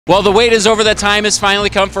Well, the wait is over. The time has finally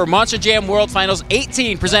come for Monster Jam World Finals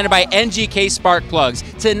 18, presented by NGK Spark Plugs.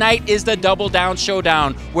 Tonight is the Double Down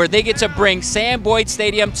Showdown, where they get to bring Sam Boyd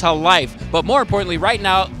Stadium to life. But more importantly, right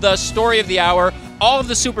now, the story of the hour, all of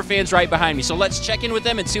the super fans right behind me. So let's check in with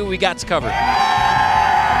them and see what we got to cover.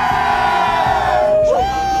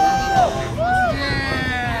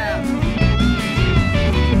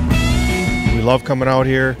 We love coming out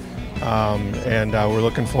here. And we're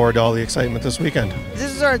looking forward to all the excitement this weekend.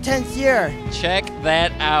 This is our 10th year. Check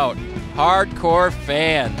that out. Hardcore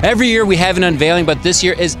fan. Every year we have an unveiling, but this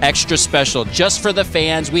year is extra special. Just for the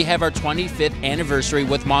fans, we have our 25th anniversary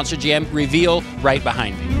with Monster Jam reveal right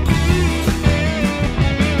behind me.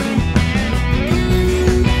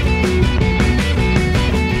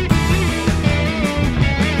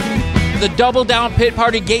 The Double Down Pit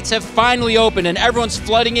Party gates have finally opened and everyone's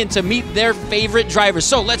flooding in to meet their favorite drivers.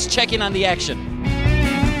 So let's check in on the action.